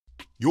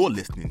You're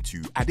listening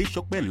to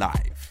Adesope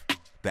Live,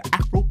 the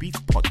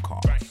Afrobeats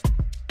podcast.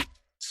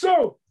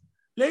 So,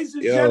 ladies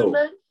and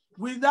gentlemen,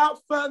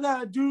 without further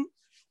ado,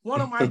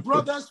 one of my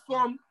brothers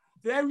from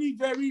very,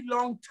 very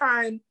long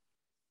time,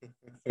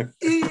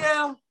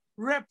 EL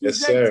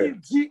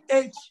representing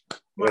GH,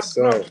 my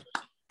brother.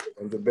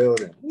 In the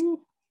building.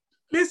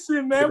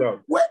 Listen, man,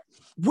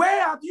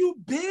 where have you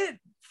been?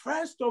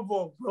 First of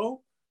all,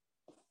 bro.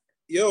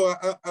 Yo,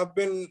 I've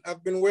been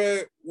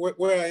where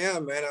I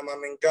am, man.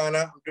 I'm in Ghana.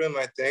 I'm doing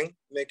my thing,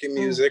 making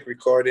music,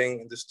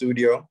 recording in the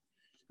studio.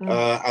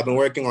 I've been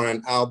working on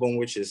an album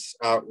which is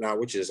out now,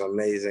 which is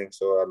amazing.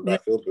 So I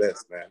feel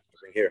blessed, man.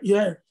 I've been here.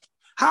 Yeah.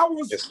 How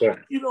was, yes,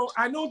 sir.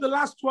 I know the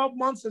last 12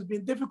 months has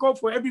been difficult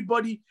for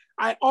everybody.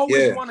 I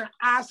always want to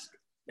ask,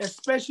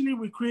 especially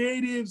with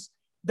creatives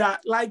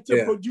that like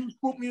to produce,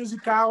 put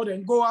music out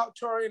and go out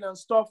touring and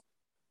stuff.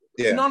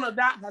 Yeah. None of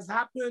that has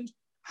happened.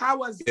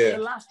 How has the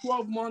last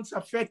 12 months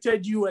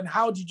affected you and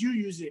how did you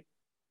use it?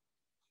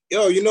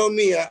 Yo, you know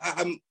me,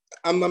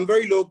 I'm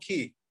very low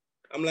key.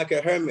 I'm like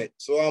a hermit.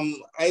 So I'm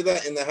either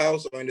in the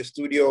house or in the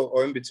studio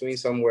or in between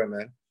somewhere,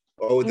 man,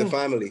 or with the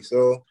family.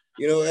 So,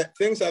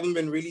 things haven't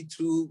been really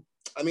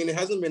it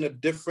hasn't been a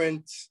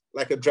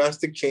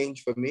drastic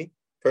change for me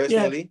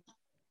personally,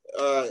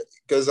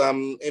 because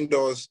I'm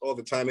indoors all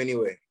the time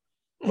anyway.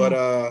 But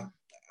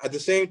at the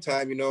same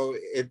time,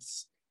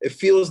 it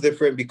feels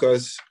different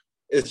because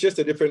it's just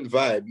a different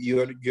vibe.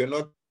 You're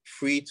not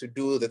free to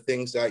do the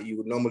things that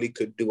you normally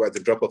could do at the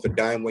drop of a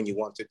dime when you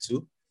wanted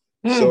to.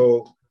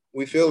 So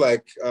we feel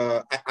like,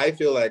 I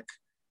feel like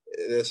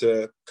there's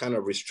a kind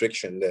of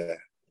restriction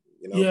there,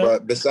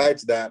 But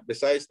besides that,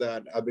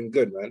 I've been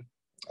good, man.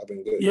 I've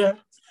been good. Yeah.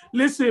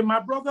 Listen, my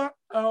brother,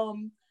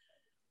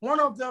 one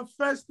of the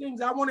first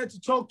things I wanted to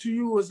talk to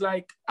you was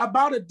like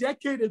about a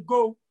decade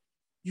ago,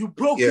 you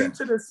broke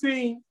into the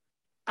scene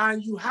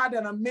and you had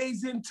an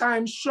amazing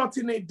time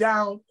shutting it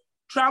down,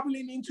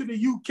 traveling into the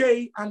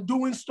UK and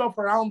doing stuff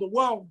around the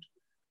world.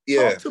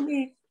 Talk to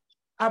me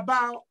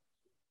about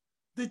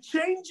the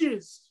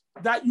changes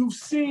that you've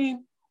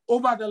seen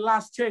over the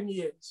last 10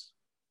 years.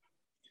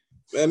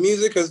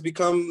 Music has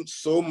become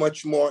so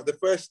much more. The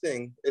first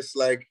thing is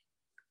like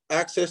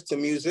access to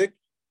music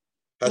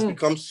has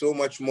become so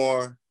much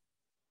more.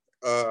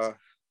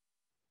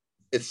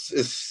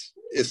 It's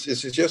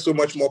just so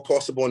much more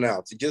possible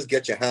now to just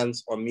get your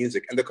hands on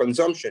music, and the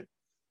consumption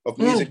of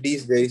music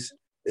these days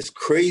is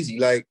crazy.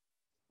 Like,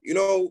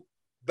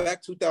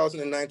 back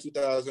 2009,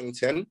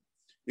 2010,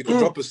 you could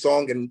drop a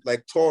song and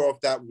like tour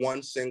off that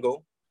one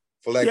single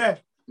for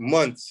like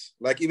months,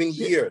 like even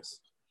years.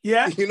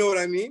 Yeah. You know what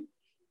I mean?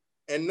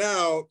 And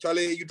now,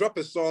 Charlie, you drop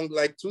a song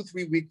like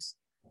 2-3 weeks,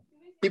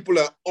 people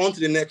are on to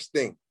the next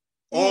thing,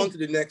 on to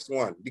the next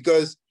one,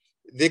 because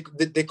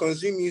they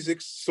consume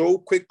music so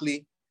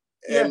quickly,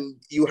 and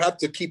you have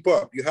to keep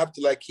up. You have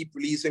to like keep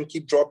releasing,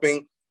 keep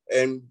dropping,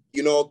 and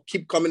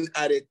keep coming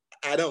at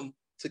them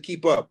to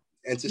keep up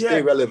and to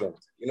stay relevant.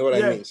 You know what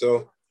I mean?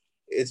 So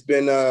it's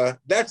been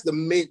that's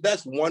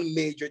one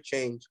major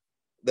change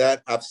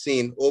that I've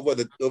seen over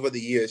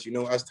the years,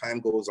 as time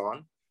goes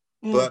on.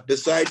 But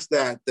besides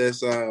that,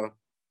 there's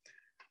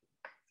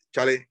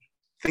Charlie,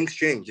 things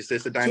change. It's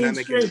a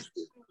dynamic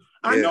industry.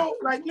 I know,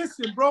 like,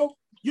 listen, bro,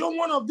 you're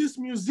one of these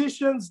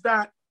musicians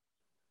that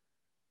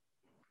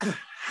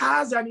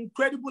has an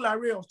incredible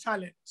array of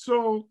talent.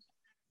 So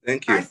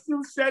thank you. I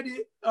still said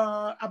it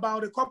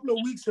about a couple of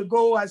weeks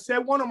ago. I said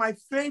one of my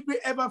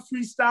favorite ever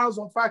freestyles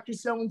on Factory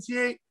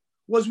 78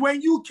 was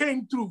when you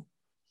came through.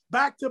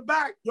 Back to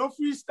back, your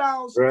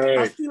freestyles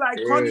are still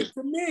iconic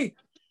to me.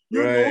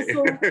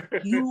 So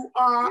you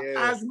are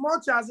as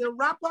much as a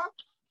rapper,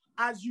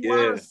 as you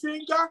are a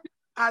singer,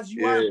 as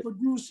you are a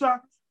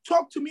producer.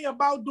 Talk to me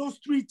about those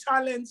three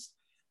talents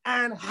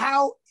and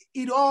how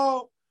it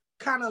all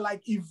kind of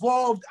like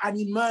evolved and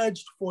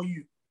emerged for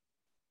you.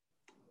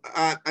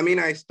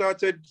 I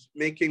started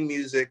making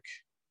music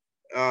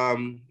at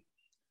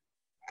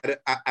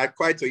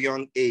quite a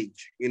young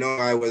age.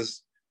 I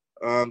was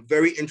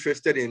very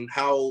interested in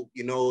how,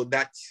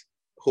 that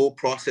whole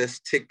process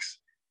ticks,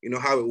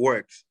 how it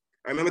works.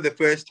 I remember the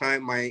first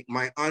time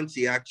my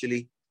auntie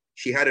actually,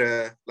 she had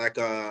a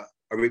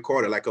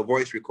recorder, like a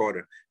voice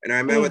recorder. And I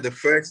remember the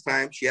first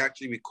time she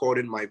actually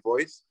recorded my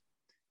voice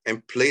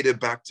and played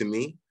it back to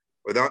me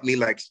without me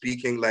like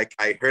speaking, like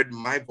I heard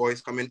my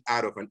voice coming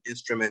out of an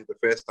instrument the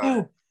first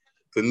time.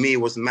 For me,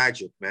 it was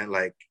magic, man.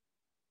 Like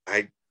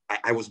I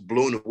was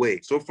blown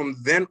away. So from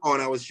then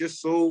on, I was just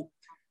so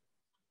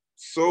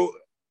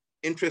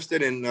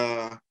interested in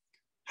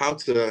how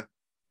to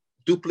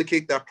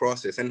duplicate that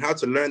process and how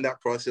to learn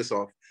that process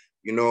of,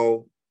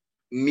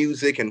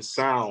 music and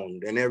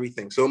sound and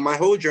everything. So my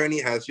whole journey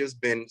has just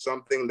been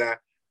something that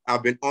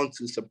I've been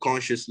onto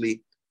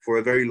subconsciously for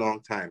a very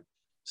long time.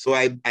 So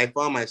I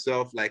found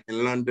myself like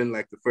in London,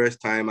 like the first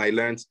time I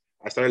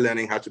started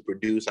learning how to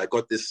produce. I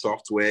got this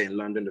software in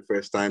London the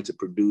first time to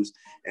produce.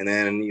 And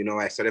then,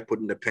 I started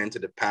putting the pen to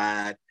the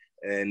pad.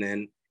 And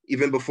then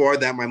even before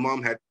that, my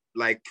mom had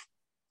like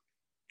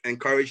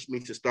encouraged me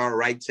to start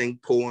writing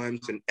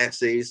poems and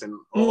essays and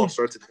all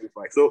sorts of things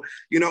like. So,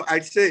 you know,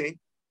 I'd say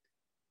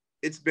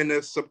it's been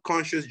a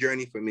subconscious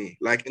journey for me.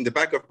 Like in the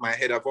back of my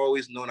head, I've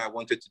always known I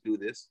wanted to do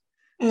this.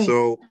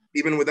 So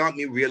even without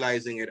me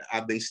realizing it,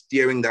 I've been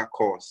steering that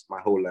course my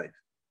whole life.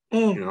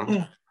 You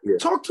know? Yeah.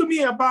 Talk to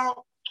me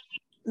about,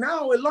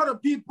 now a lot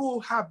of people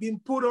have been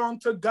put on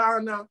to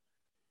Ghana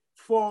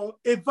for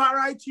a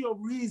variety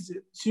of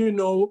reasons, you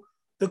know,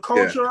 the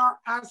cultural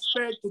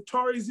aspect, the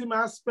tourism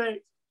aspect.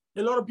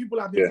 A lot of people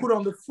have been put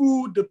on the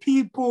food, the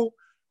people.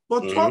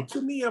 But talk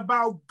to me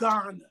about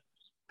Ghana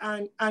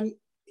and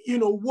you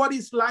know, what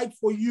it's like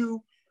for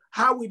you,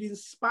 how it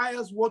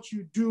inspires what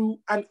you do,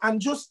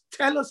 and just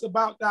tell us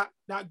about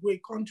that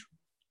great country.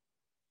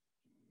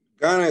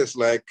 Ghana is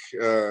like,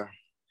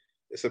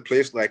 it's a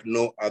place like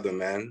no other,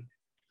 man.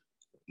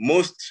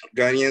 Most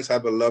Ghanaians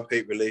have a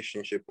love-hate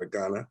relationship with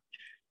Ghana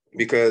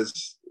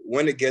because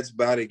when it gets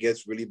bad, it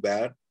gets really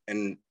bad.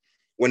 And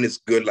when it's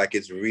good, like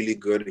it's really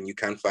good, and you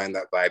can't find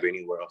that vibe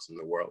anywhere else in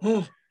the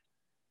world.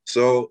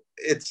 So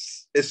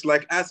it's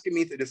like asking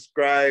me to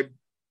describe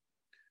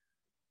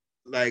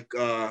like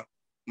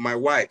my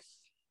wife.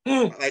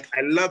 Like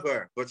I love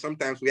her, but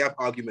sometimes we have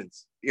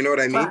arguments. You know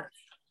what I mean?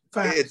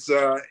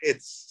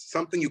 It's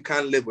something you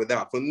can't live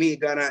without. For me,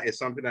 Ghana is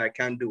something that I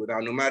can't do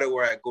without. No matter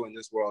where I go in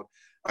this world,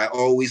 I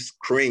always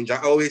cringe.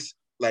 I always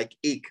like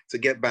ache to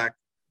get back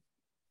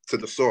to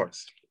the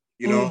source.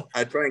 You know,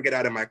 I try and get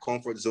out of my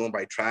comfort zone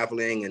by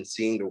traveling and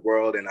seeing the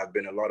world, and I've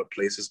been a lot of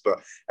places, but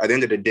at the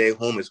end of the day,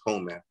 home is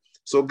home, man.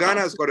 So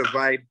Ghana's got a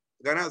vibe.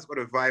 Ghana's got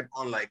a vibe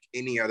unlike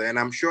any other, and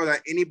I'm sure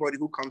that anybody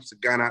who comes to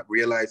Ghana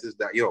realizes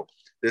that, yo,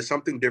 there's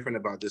something different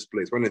about this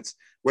place.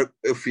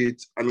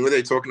 Whether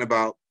they're talking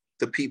about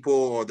the people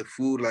or the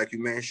food, like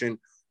you mentioned,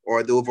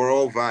 or the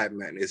overall vibe,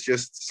 man, it's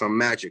just some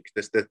magic.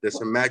 There's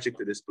some magic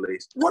to this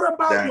place. What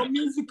about your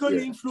musical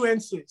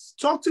influences?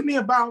 Talk to me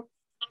about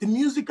the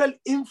musical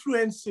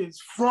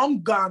influences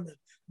from Ghana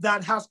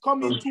that has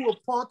come into a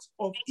pot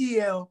of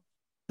EL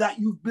that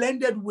you've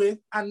blended with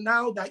and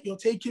now that you're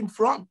taking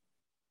from.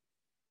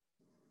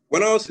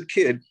 When I was a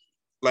kid,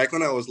 like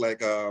when I was like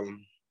 10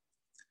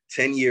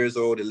 years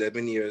old,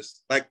 11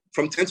 years, like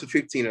from 10 to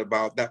 15,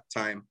 about that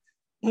time,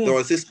 there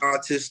was this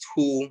artist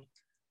who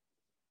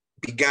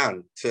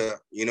began to,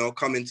 you know,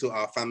 come into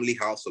our family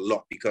house a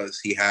lot because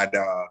he had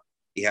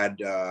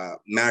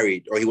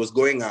married, or he was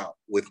going out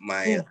with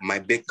my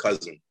big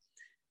cousin.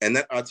 And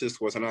that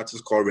artist was an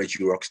artist called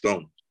Reggie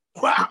Rockstone.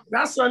 Wow,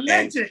 that's a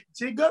legend,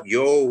 Jigga.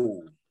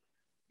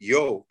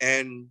 Yo.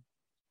 And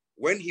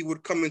when he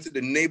would come into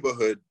the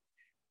neighborhood,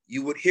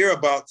 you would hear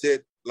about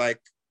it like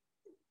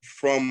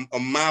from a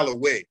mile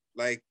away,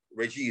 like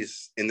Reggie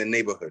is in the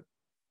neighborhood,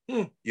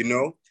 you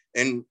know?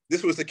 And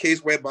this was the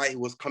case whereby he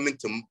was coming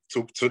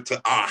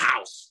to our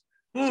house.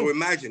 So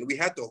imagine, we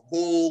had the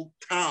whole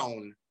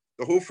town,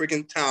 the whole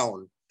freaking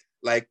town,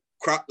 like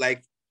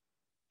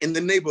in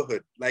the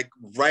neighborhood, like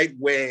right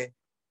where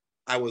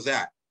I was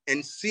at.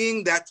 And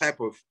seeing that type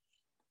of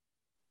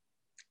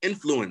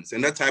influence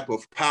and that type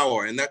of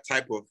power and that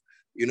type of,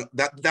 you know,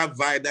 that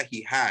vibe that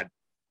he had,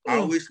 I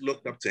always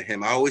looked up to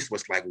him. I always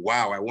was like,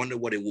 wow, I wonder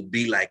what it would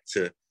be like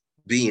to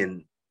be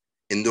in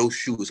those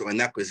shoes or in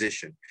that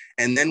position.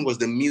 And then was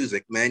the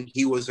music, man.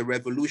 He was a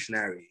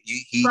revolutionary.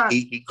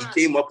 He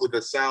came up with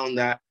a sound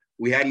that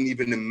we hadn't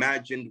even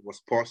imagined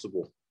was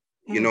possible,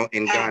 you know,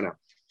 in Ghana.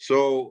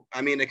 So,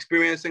 I mean,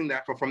 experiencing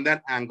that from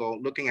that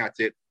angle, looking at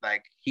it,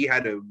 like he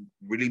had a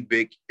really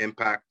big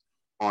impact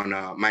on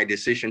my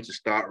decision to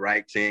start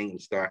writing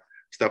and start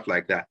stuff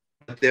like that.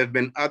 But there have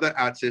been other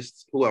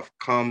artists who have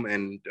come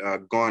and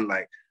gone,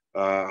 like,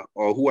 or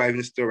who are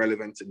even still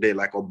relevant today,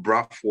 like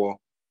Obrafo,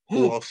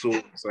 who also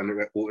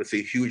is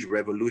a huge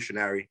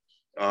revolutionary.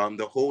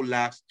 The whole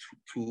last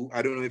two,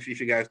 I don't know if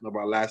you guys know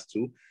about last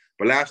two,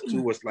 but last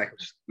two was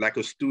like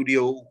a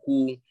studio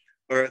who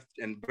earthed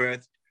and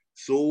birthed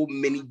so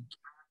many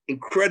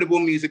incredible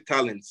music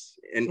talents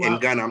in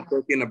Ghana. I'm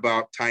talking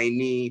about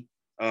Tiny,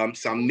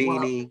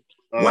 Samini,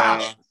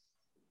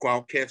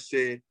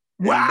 Kwakese.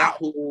 That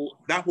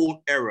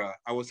whole era,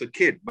 I was a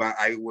kid, but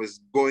I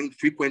was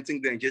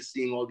frequenting there and just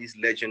seeing all these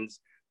legends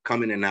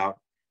come in and out.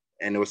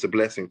 And it was a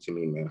blessing to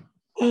me,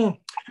 man.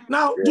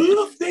 Now, do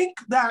you think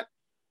that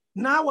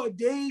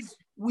nowadays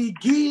we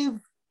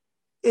give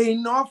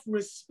enough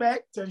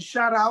respect and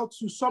shout out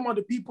to some of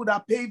the people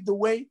that paved the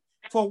way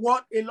for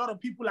what a lot of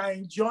people are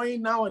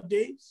enjoying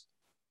nowadays?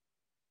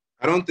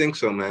 I don't think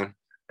so, man.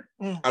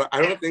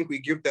 I don't think we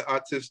give the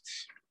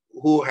artists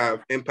who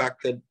have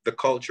impacted the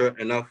culture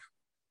enough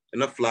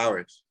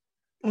flowers.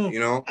 You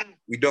know,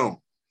 we don't.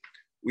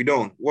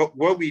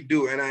 What we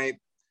do, and I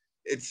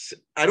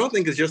don't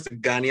think it's just a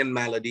Ghanaian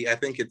malady. I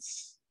think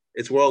it's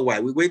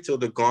worldwide. We wait till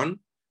they're gone.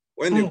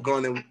 When they're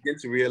gone, then we begin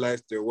to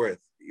realize their worth.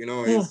 You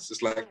know, it's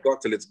just like God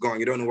till it's gone.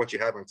 You don't know what you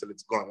have until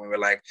it's gone. When we're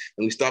like,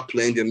 and we start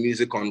playing their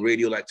music on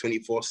radio like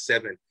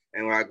 24/7,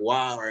 and we're like,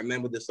 wow, I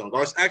remember this song. I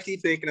was actually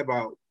thinking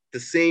about the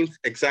same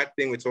exact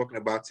thing we're talking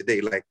about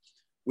today. Like,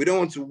 we don't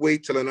want to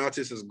wait till an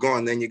artist is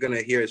gone, then you're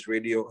gonna hear his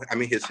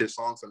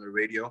songs on the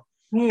radio.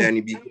 and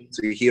you begin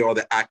to hear all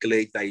the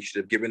accolades that you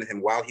should have given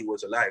him while he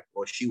was alive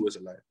or she was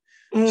alive.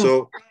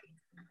 So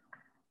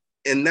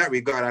in that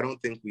regard, I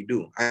don't think we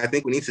do. I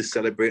think we need to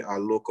celebrate our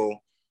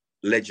local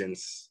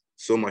legends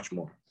so much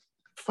more.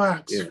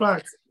 Facts.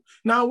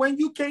 Now, when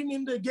you came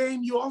in the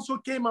game, you also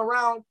came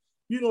around,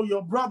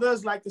 your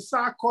brothers like the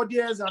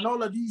Sarkodiers and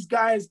all of these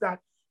guys that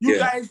you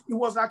guys, it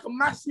was like a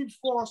massive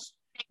force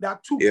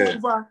that took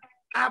over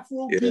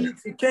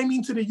Afrobeats. It came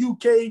into the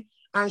UK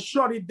and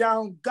shut it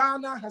down.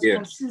 Ghana has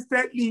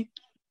consistently,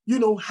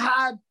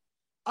 had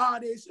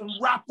artists and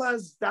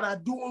rappers that are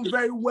doing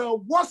very well.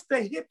 What's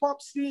the hip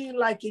hop scene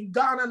like in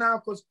Ghana now?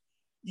 Because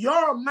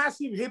you're a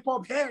massive hip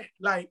hop head.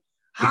 Like,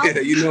 how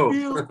do you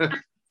feel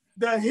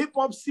the hip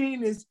hop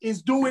scene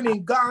is doing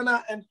in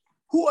Ghana, and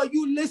who are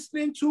you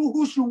listening to?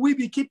 Who should we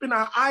be keeping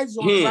our eyes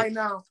on right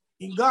now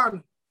in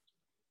Ghana?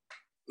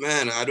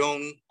 Man, I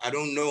don't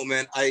know,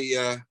 man.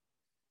 I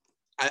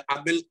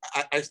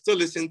still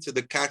listen to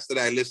the cats that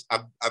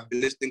I've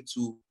been listening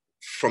to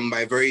from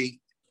my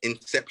very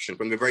inception,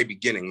 from the very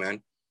beginning,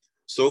 man.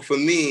 So for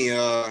me,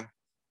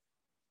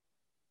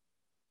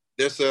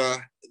 there's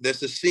a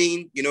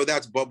scene,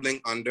 that's bubbling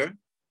under.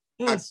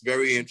 That's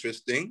very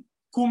interesting.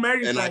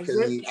 And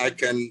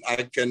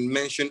I can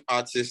mention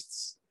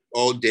artists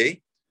all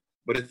day,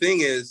 but the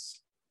thing is,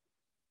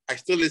 I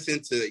still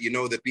listen to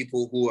the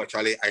people who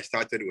actually I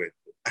started with.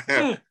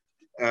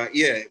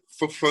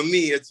 For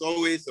me, it's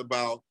always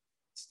about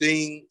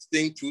staying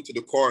true to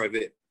the core of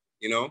it,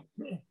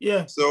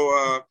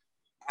 So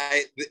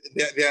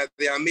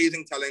they're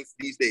amazing talents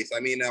these days. I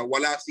mean,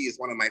 Walasi is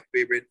one of my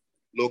favorite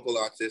local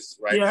artists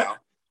right now.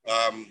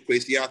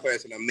 Kwesi Arthur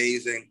is an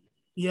amazing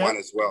one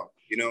as well,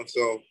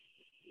 So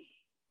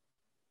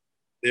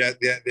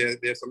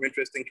there's some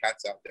interesting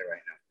cats out there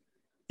right now.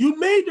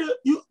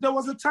 There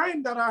was a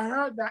time that I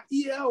heard that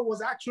EL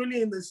was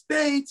actually in the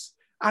States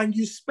and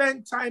you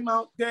spent time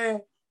out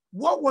there.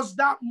 What was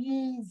that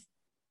move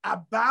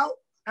about?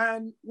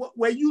 And what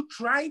were you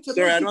trying to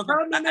Sorry,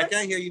 I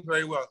can't hear you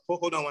very well.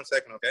 Hold on one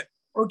second, okay?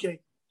 Okay.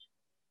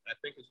 I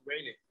think it's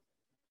raining.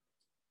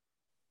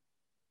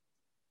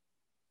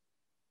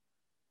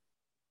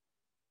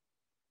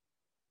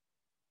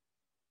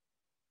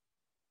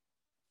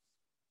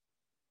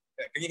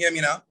 Can you hear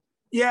me now?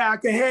 Yeah, I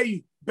can hear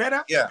you.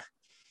 Better? Yeah.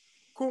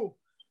 Cool.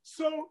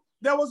 So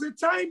there was a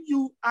time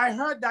I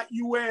heard that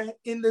you were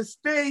in the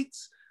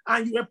States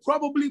and you were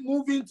probably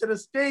moving to the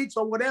States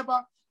or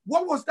whatever.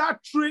 What was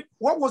that trip?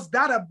 What was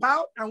that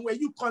about? And were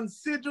you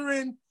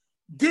considering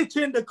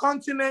ditching the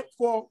continent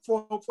for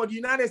the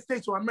United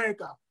States or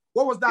America?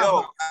 What was that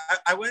about?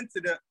 I went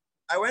to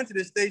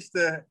the States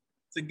to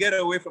get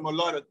away from a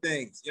lot of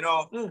things.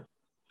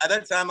 At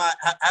that time, I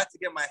had to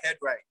get my head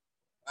right.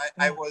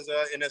 I was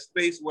in a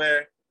space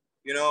where,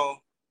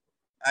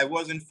 I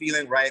wasn't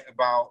feeling right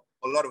about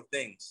a lot of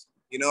things,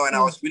 and I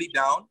was really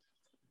down.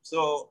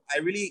 So I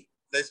really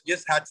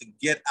just had to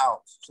get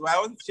out. So I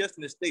wasn't just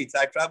in the States.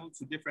 I traveled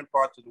to different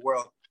parts of the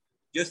world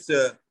just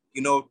to,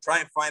 try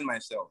and find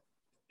myself.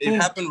 It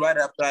happened right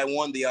after I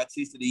won the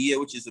Artist of the Year,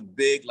 which is a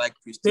big,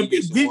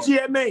 prestigious the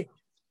VGMA.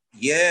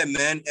 Yeah,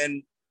 man.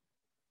 And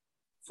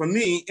for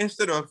me,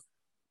 instead of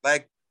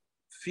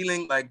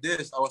feeling like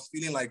this, I was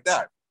feeling like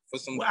that for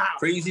some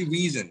crazy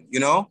reason,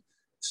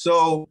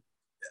 So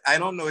I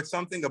don't know. It's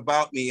something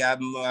about me. I'm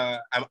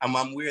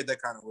weird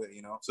that kind of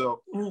way,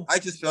 So I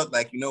just felt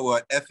like,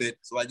 what, F it.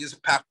 So I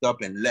just packed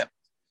up and left.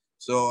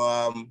 So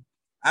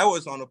I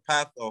was on a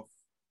path of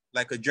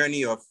a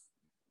journey of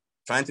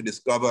trying to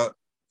discover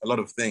a lot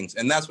of things.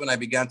 And that's when I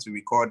began to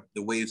record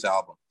the Waves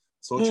album.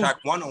 So track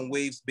 1 on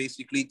Waves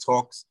basically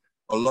talks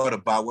a lot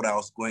about what I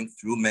was going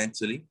through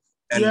mentally.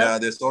 And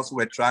there's also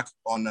a track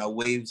on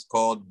Waves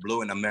called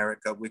Blow in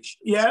America, which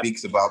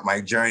speaks about my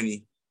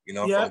journey,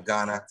 from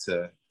Ghana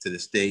to the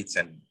States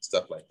and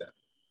stuff like that.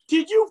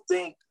 Did you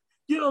think,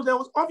 there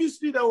was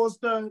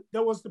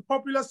the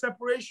popular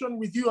separation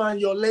with you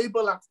and your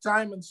label at the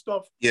time and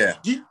stuff. Yeah.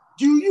 Do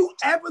you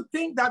ever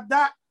think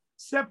that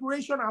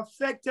separation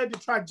affected the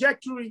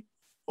trajectory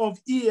of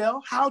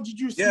EL? How did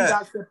you see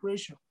that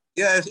separation?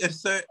 Yeah, it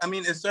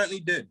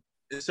certainly did.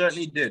 It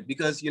certainly did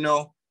because,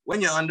 when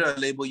you're under a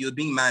label, you're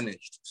being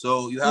managed.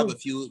 So you have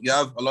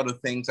a lot of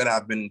things that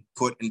have been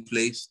put in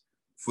place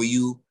for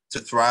you to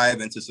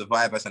thrive and to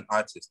survive as an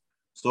artist.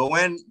 So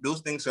when those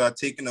things are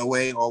taken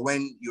away or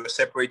when you're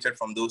separated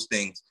from those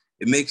things,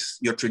 it makes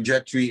your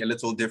trajectory a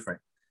little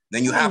different.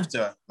 Then you have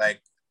to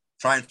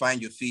try and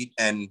find your feet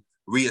and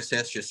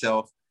reassess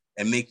yourself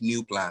and make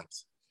new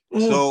plans.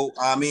 So,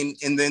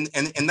 in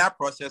that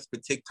process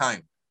could take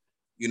time.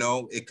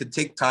 It could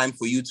take time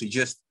for you to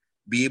just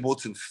be able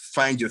to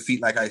find your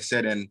feet, like I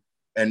said,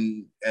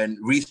 and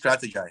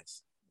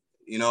re-strategize,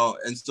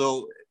 And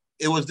so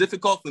it was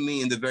difficult for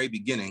me in the very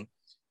beginning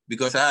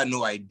because I had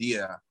no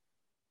idea,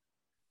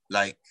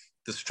 the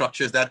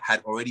structures that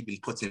had already been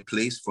put in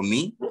place for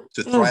me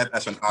to thrive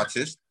as an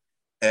artist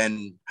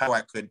and how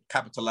I could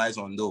capitalize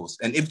on those.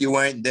 And if they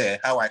weren't there,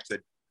 how I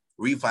could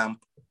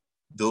revamp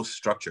those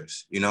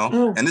structures,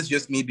 And it's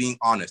just me being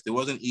honest. It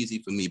wasn't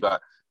easy for me,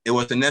 but it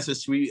was a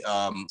necessary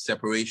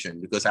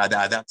separation because at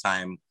that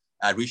time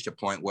I reached a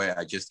point where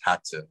I just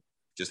had to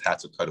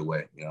cut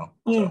away, you know.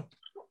 So,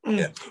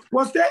 yeah.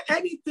 Was there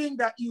anything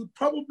that you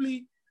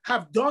probably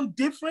have done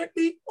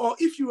differently, or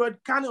if you were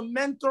kind of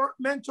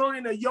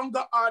mentoring a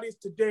younger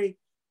artist today,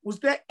 was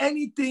there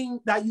anything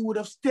that you would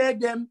have steered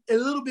them a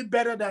little bit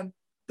better than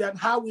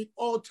how it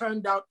all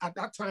turned out at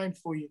that time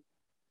for you?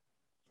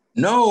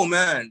 No,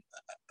 man.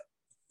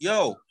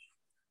 Yo,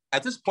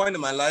 at this point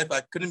in my life,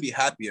 I couldn't be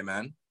happier,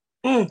 man.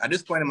 At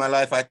this point in my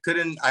life, I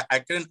couldn't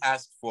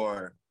ask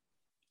for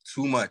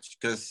too much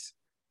because,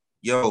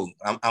 yo,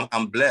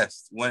 I'm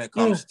blessed when it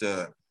comes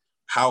to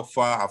how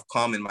far I've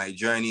come in my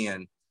journey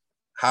and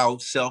how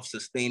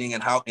self-sustaining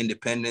and how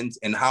independent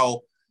and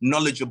how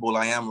knowledgeable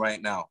I am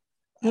right now.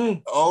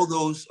 All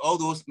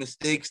those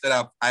mistakes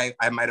that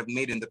I might have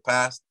made in the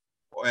past,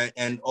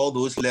 and all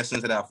those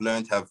lessons that I've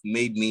learned have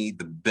made me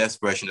the best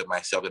version of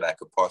myself that I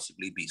could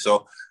possibly be.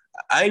 So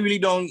I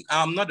really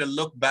I'm not a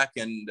look back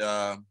and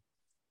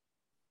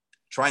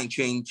try and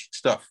change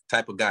stuff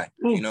type of guy.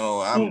 You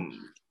know,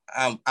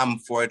 I'm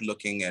forward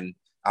looking, and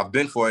I've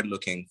been forward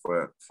looking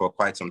for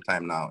quite some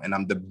time now, and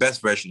I'm the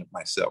best version of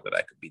myself that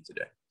I could be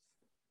today.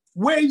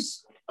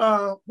 Waves,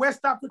 West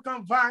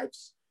African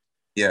vibes.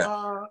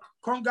 Yeah.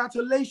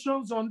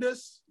 Congratulations on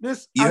this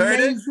you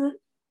amazing. Heard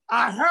it?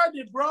 I heard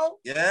it, bro.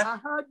 Yeah. I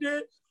heard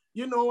it.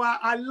 You know,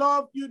 I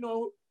love, you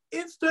know,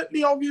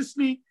 instantly,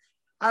 obviously,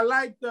 I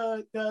like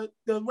the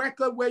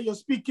record where you're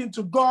speaking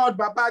to God,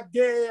 Baba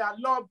Day. I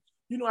love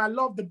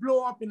the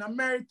blow up in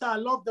America. I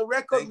love the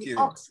record with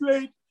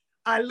Oxlade.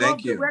 I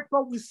love the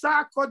record with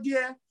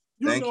Sarkodie.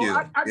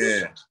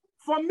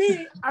 For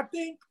me, I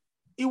think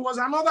it was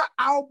another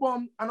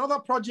album, another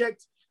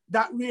project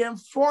that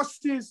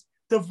reinforces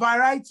the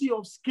variety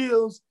of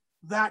skills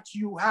that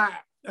you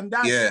have. And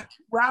that's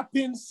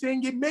rapping,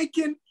 singing,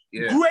 making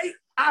great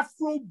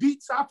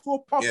Afrobeats,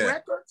 Afro-pop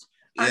records.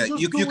 Yeah,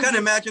 you can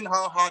imagine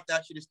how hard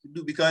that shit is to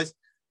do because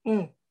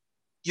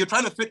you're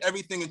trying to fit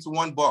everything into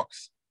one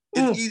box.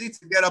 It's easy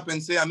to get up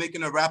and say, I'm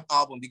making a rap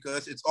album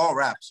because it's all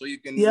rap. So you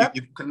can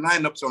you can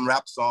line up some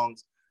rap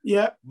songs.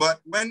 Yeah.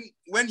 But when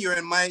you're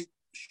in my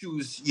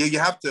shoes, you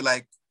have to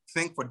like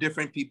think for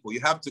different people.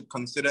 You have to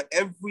consider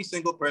every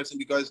single person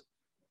because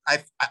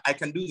I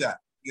can do that,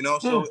 you know?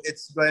 So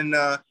it's been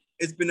a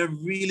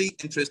really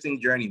interesting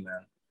journey,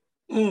 man.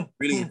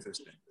 Really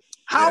interesting.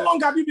 How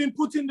long have you been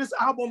putting this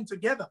album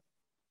together?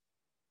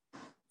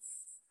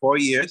 4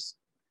 years.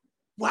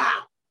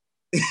 Wow.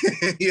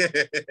 Yeah.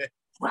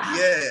 Wow.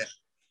 Yeah.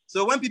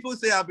 So when people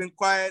say I've been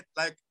quiet,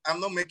 like I'm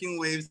not making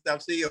waves, I'll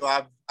say, yo,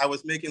 I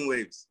was making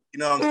waves. You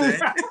know what I'm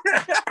saying?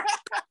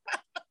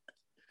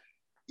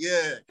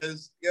 Yeah,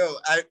 because, yo,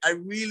 I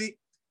really,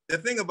 the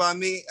thing about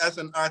me as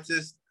an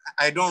artist,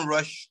 I don't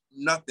rush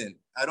nothing.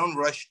 I don't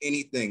rush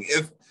anything.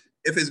 If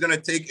it's going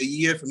to take a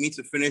year for me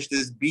to finish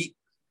this beat,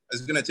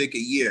 it's going to take a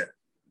year.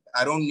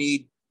 I don't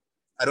need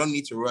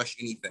to rush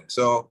anything.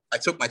 So I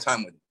took my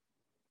time with it.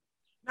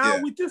 Now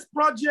with this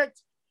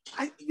project,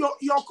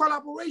 your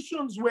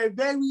collaborations were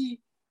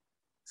very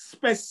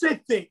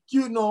specific,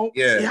 you know.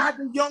 Yeah. You had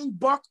the young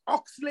Buck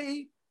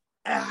Oxlade,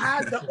 I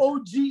had the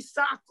OG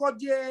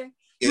Sarkodie.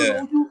 You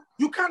know,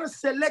 you kind of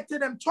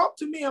selected them. Talk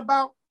to me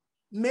about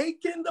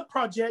making the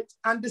project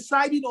and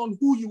deciding on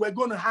who you were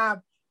going to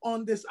have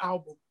on this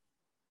album.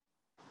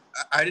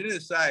 I didn't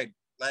decide.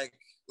 Like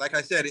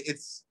I said,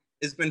 it's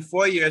been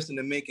 4 years in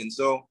the making.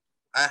 So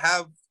I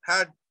have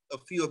had a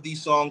few of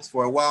these songs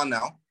for a while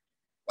now.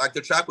 Like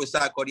the track with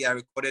Sarkodie, I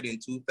recorded in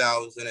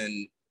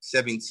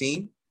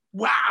 2017.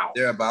 Wow.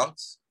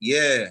 Thereabouts.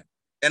 Yeah.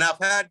 And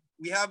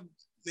we have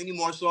many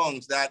more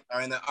songs that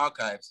are in the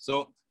archives.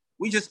 So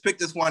we just picked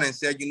this one and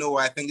said, you know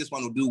what, I think this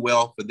one will do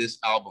well for this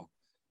album.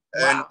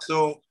 Wow. And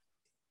so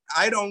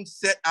I don't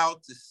set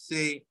out to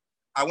say,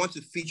 I want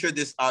to feature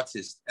this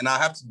artist and I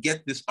have to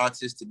get this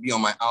artist to be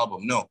on my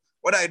album. No,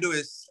 what I do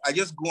is I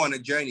just go on a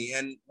journey,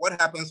 and what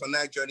happens on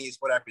that journey is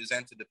what I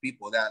present to the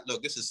people that,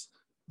 look, this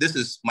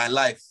is my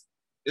life.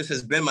 This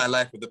has been my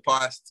life for the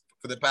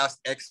past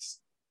X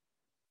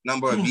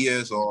number of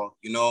years, or,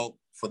 you know,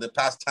 for the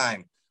past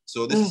time.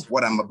 So this is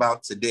what I'm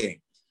about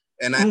today.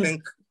 And I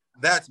think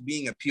that's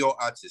being a pure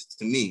artist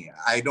to me.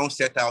 I don't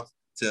set out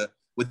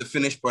with the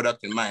finished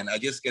product in mind. I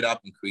just get up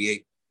and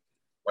create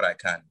what I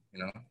can,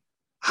 you know?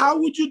 How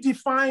would you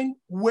define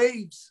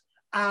Waves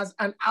as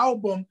an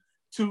album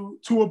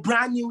to a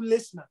brand new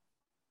listener?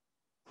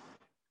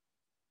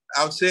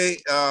 I would say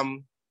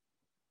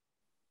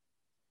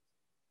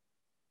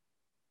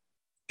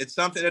it's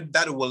something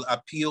that will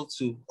appeal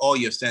to all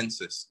your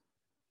senses.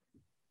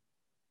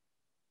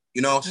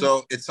 You know,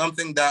 so it's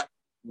something that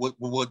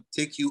would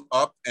take you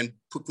up and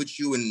put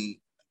you in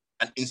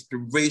an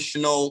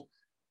inspirational,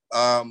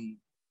 in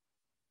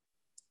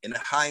a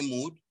high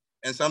mood,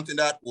 and something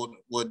that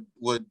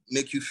would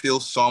make you feel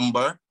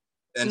somber,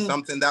 and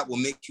something that will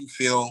make you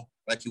feel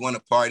like you want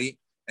to party.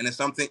 And it's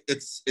something,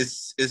 it's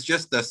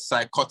just a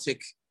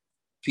psychotic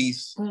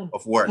piece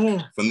of work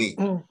for me.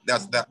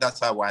 That's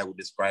how I would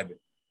describe it.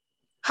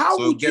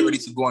 So get ready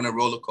to go on a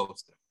roller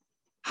coaster.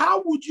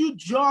 how would you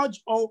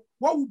judge, or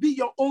what would be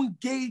your own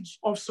gauge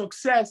of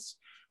success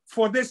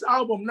for this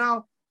album?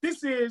 Now,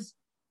 this is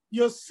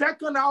your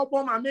second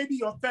album and maybe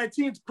your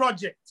 13th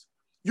project.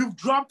 You've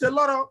dropped a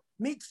lot of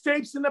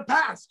mixtapes in the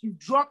past. You've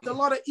dropped a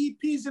lot of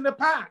EPs in the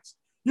past.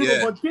 You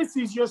know, but this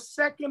is your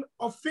second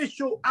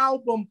official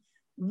album.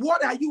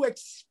 What are you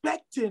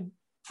expecting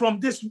from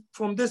this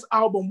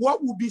album?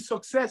 What will be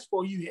success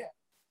for you here?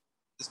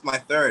 It's my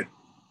third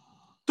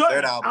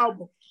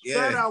album. Yeah.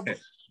 Third album.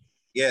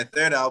 Yeah,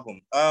 third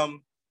album.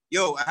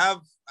 Yo, I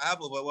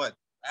have over what?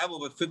 I have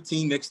over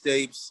 15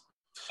 mixtapes.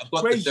 I've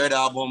got the third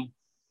album.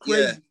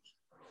 Crazy. Yeah.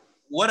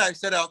 What I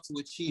set out to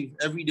achieve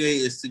every day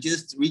is to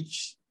just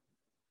reach.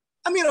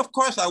 I mean, of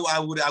course, I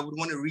would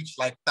want to reach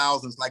like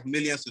thousands, like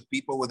millions of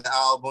people with the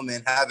album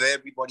and have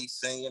everybody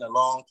singing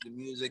along to the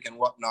music and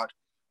whatnot.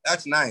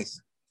 That's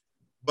nice.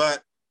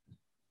 But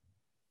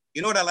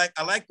you know what I like?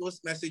 I like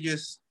those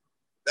messages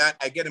that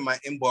I get in my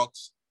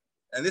inbox.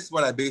 And this is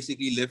what I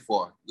basically live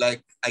for.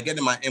 Like, I get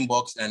in my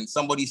inbox and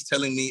somebody's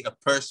telling me a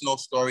personal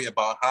story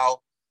about how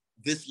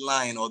this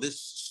line or this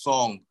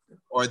song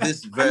or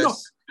this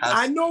verse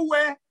I know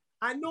where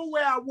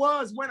I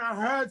was when I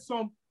heard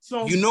some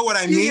you know what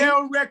I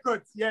mean?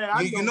 Records. Yeah,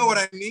 you know what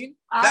I mean?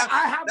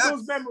 I have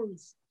those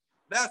memories.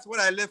 That's what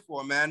I live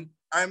for, man.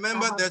 I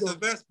remember there's a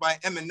verse by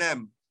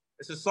Eminem.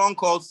 It's a song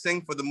called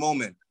Sing for the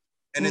Moment.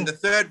 And in the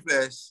third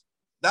verse,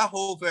 that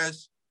whole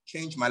verse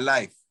changed my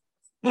life.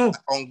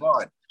 On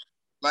God.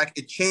 Like,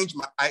 it changed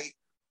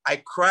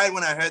I cried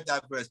when I heard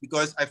that verse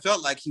because I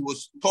felt like he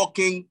was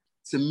talking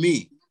to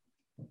me.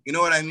 You know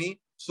what I mean?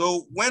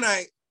 So when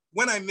I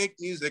make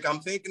music,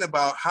 I'm thinking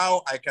about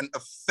how I can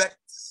affect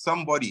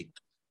somebody.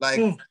 Like,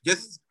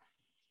 just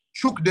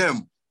choke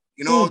them,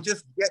 you know,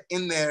 just get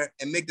in there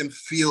and make them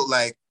feel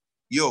like,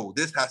 yo,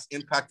 this has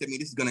impacted me.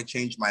 This is going to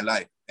change my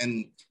life.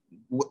 And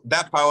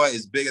that power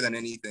is bigger than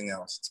anything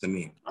else to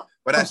me.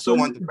 But I still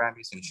want the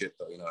Grammys and shit,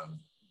 though, you know what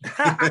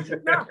I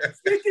mean? Now,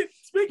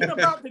 speaking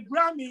about the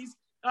Grammys,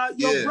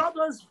 your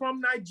brothers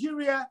from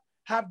Nigeria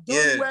have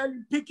done well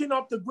in picking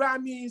up the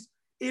Grammys.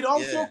 It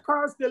also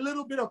caused a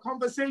little bit of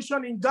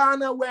conversation in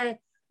Ghana where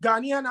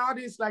Ghanaian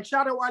artists like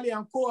Shatta Wale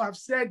and Co have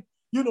said,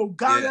 you know,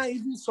 Ghana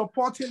isn't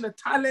supporting the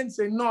talents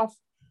enough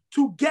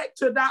to get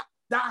to that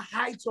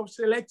height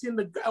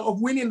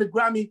of winning the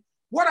Grammy.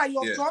 What are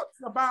your thoughts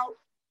about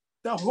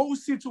the whole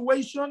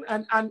situation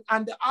and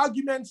the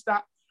arguments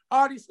that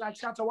artists like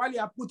Shatta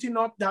Wale are putting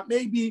up that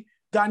maybe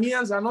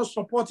Ghanaians are not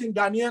supporting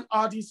Ghanaian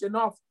artists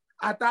enough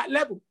at that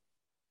level?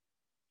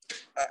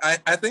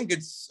 I think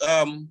it's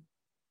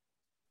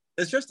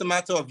just a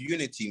matter of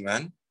unity,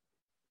 man.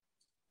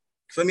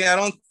 For me,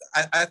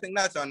 I think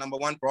that's our number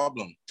one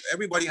problem.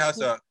 Everybody has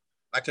a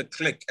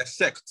clique, a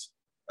sect,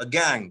 a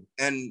gang,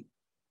 and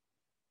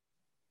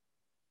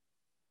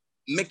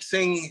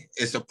mixing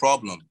is a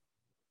problem.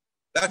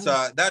 That's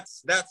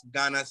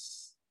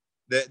Ghana's,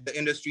 the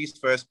industry's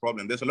first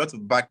problem. There's a lot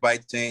of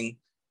backbiting.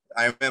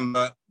 I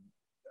remember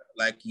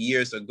like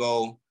years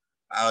ago,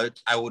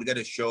 I would get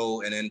a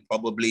show and then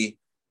probably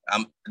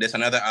there's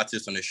another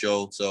artist on the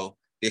show. So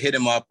they hit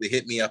him up, they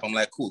hit me up. I'm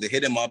like, cool. They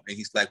hit him up and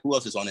he's like, who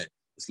else is on it?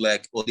 It's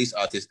like, oh, these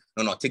artists,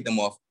 no, take them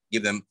off,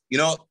 give them, you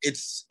know,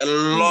 it's a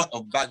lot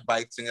of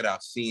backbiting that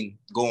I've seen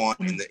go on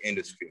in the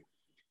industry.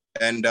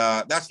 And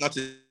that's not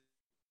to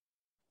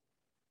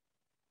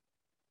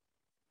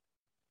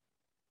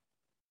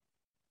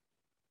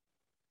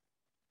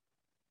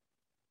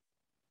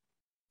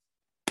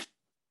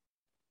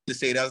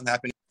say it doesn't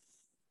happen.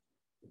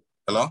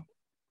 Hello?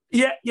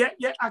 Yeah,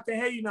 I can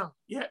hear you now.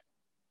 Yeah.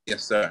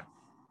 Yes, sir.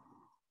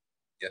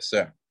 Yes,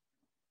 sir.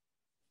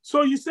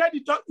 So you said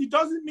it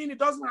doesn't mean it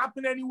doesn't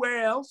happen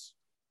anywhere else?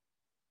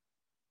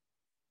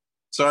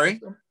 Sorry?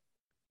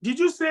 Did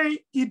you say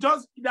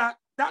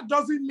that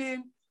doesn't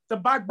mean the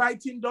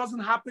backbiting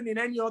doesn't happen in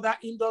any other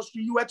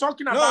industry? You were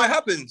talking about... No, it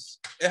happens.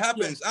 It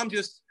happens. Yeah. I'm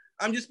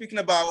just speaking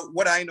about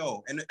what I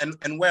know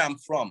and where I'm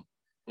from.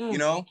 You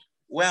know,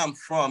 where I'm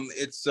from,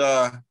 it's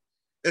a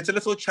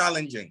little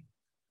challenging.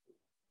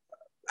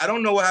 I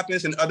don't know what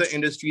happens in other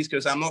industries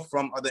because I'm not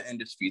from other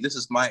industries. This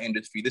is my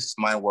industry. This is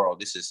my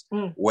world. This is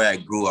where I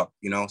grew up,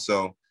 you know?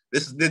 So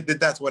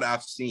that's what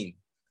I've seen.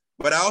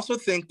 But I also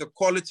think the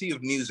quality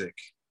of music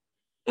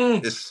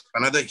is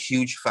another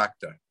huge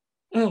factor.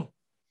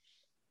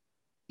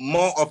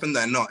 More often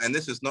than not, and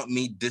this is not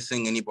me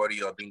dissing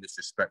anybody or being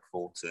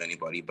disrespectful to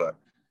anybody, but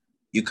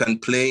you can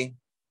play,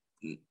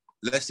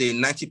 let's say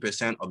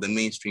 90% of the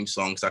mainstream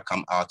songs that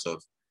come out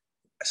of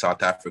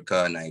South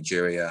Africa,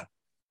 Nigeria,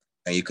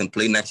 and you can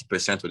play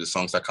 90% of the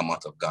songs that come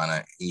out of Ghana,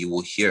 and you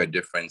will hear a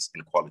difference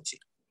in quality.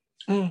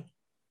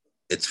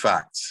 It's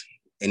facts.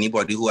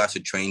 Anybody who has a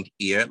trained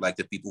ear, like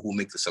the people who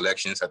make the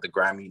selections at the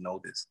Grammy, know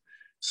this.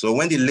 So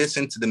when they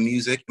listen to the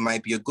music, it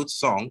might be a good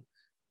song,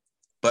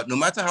 but no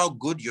matter how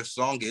good your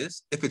song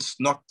is, if it's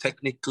not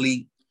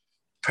technically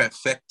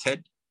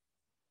perfected,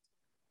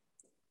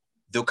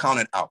 they'll count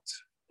it out.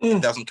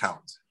 It doesn't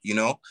count, you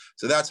know?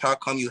 So that's how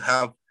come you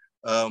have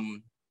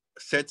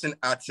certain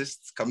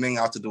artists coming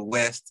out of the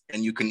West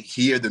and you can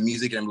hear the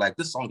music and I'm like,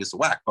 this song is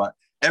whack, but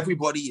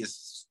everybody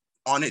is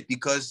on it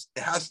because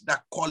it has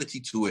that quality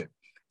to it.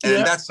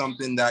 And that's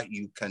something that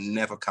you can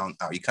never count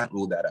out. You can't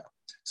rule that out.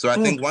 So I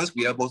think once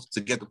we're able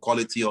to get the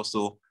quality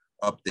also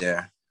up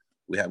there,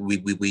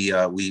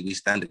 we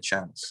stand a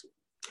chance.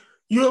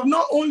 You have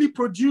not only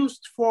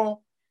produced for,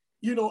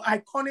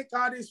 iconic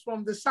artists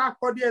from the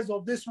Sarkodie's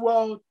of this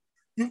world,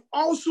 you've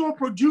also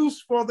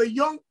produced for the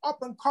young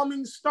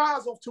up-and-coming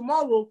stars of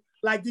tomorrow,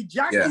 like the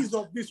Jackies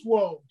of this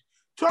world.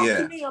 Talk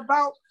to me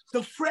about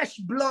the fresh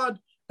blood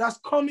that's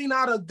coming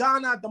out of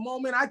Ghana at the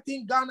moment. I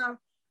think Ghana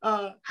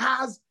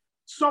has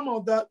some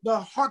of the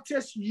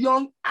hottest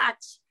young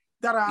acts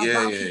that are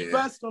about to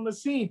burst on the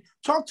scene.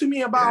 Talk to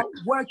me about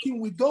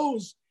working with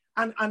those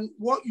and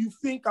what you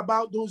think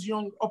about those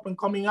young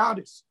up-and-coming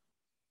artists.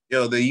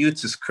 Yo, the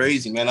youth is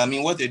crazy, man. I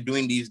mean, what they're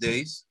doing these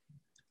days,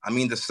 I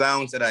mean, the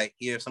sounds that I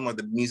hear, some of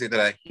the music that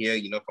I hear,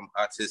 from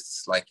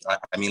artists like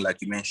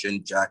you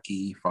mentioned,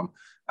 Jackie,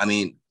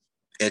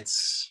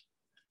 it's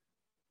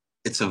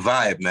a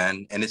vibe,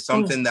 man. And it's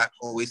something that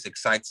always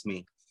excites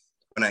me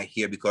when I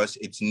hear, because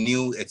it's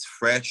new, it's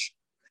fresh,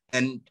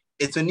 and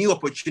it's a new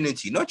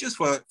opportunity, not just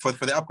for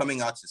the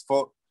upcoming artists,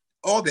 for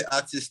all the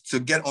artists to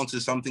get onto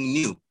something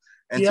new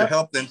and to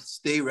help them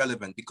stay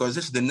relevant, because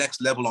this is the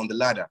next level on the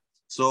ladder.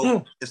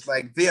 So it's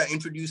like they are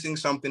introducing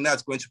something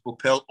that's going to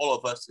propel all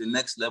of us to the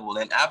next level.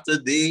 And after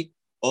they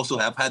also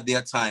have had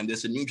their time,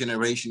 there's a new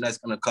generation that's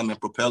going to come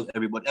and propel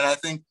everybody. And I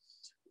think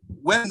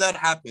when that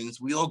happens,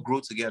 we all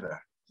grow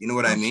together. You know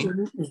what I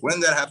mean?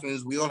 When that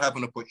happens, we all have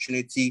an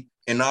opportunity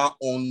in our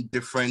own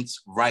different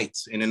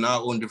rights and in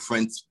our own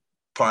different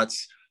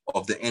parts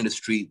of the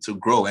industry to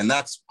grow. And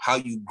that's how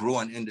you grow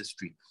an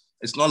industry.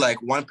 It's not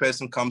like one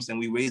person comes and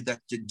we raise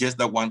just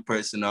that one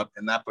person up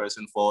and that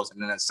person falls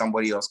and then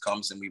somebody else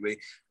comes and we raise.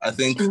 I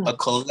think a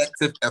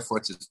collective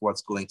effort is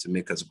what's going to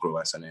make us grow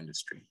as an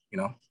industry,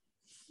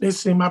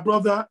 Listen, my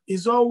brother,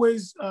 it's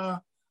always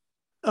a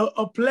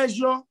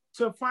pleasure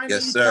to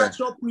finally catch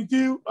up with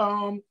you.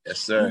 Yes,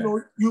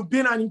 sir. You've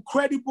been an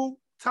incredible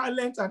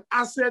talent and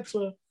asset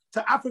to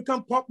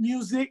African pop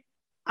music,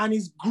 and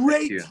it's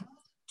great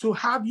to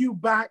have you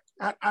back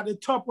at the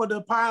top of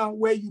the pile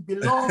where you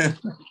belong.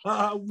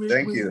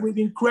 with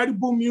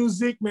incredible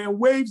music, man.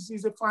 Waves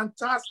is a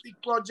fantastic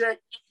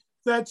project.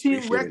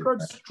 13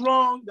 records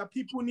strong that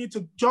people need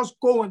to just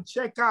go and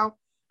check out.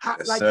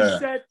 You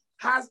said,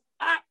 has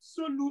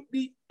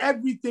absolutely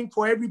everything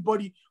for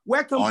everybody.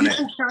 Where can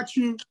people catch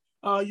you?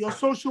 Your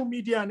social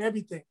media and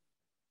everything.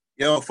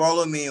 Yo,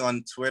 follow me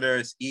on Twitter.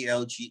 It's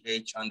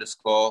ELGH_. On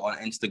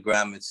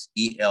Instagram, it's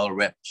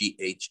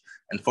ELRepGH.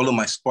 And follow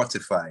my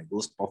Spotify.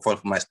 Follow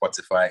my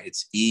Spotify.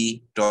 It's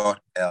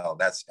E.L.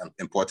 That's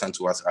important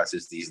to us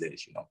artists these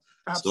days,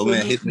 Absolutely. So,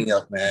 man, hit me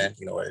up, man.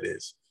 You know what it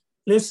is.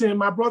 Listen,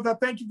 my brother,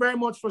 thank you very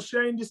much for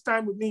sharing this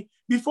time with me.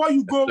 Before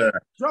you go,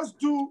 just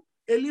do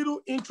a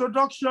little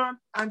introduction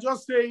and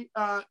just say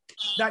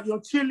that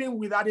you're chilling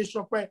with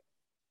Adesope.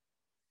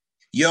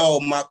 Yo,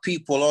 my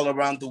people all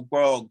around the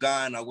world,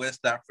 Ghana, West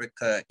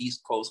Africa,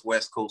 East Coast,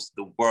 West Coast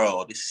of the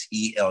world. This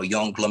is EL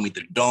Young Glummy,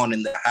 the Dawn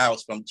in the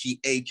house from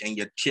GH, and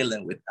you're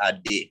chilling with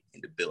Ade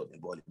in the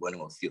building.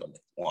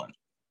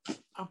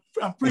 I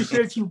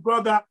appreciate you,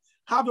 brother.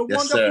 Have a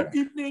wonderful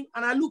evening,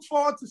 and I look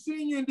forward to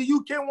seeing you in the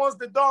UK once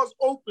the doors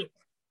open.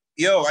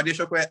 Yo,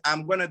 Adesope,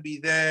 I'm going to be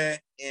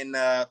there in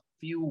a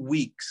few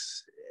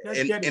weeks.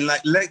 Give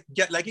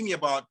me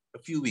about a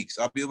few weeks.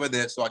 I'll be over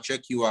there, so I'll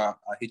check you out.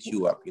 I'll hit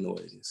you up. You know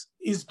what it is.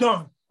 It's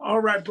done.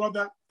 All right,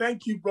 brother.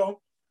 Thank you, bro.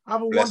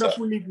 Have a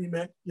wonderful evening,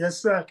 man. Yes,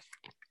 sir.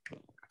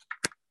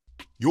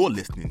 You're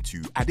listening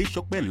to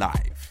Adesope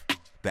Live,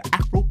 the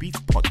Afrobeats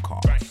podcast.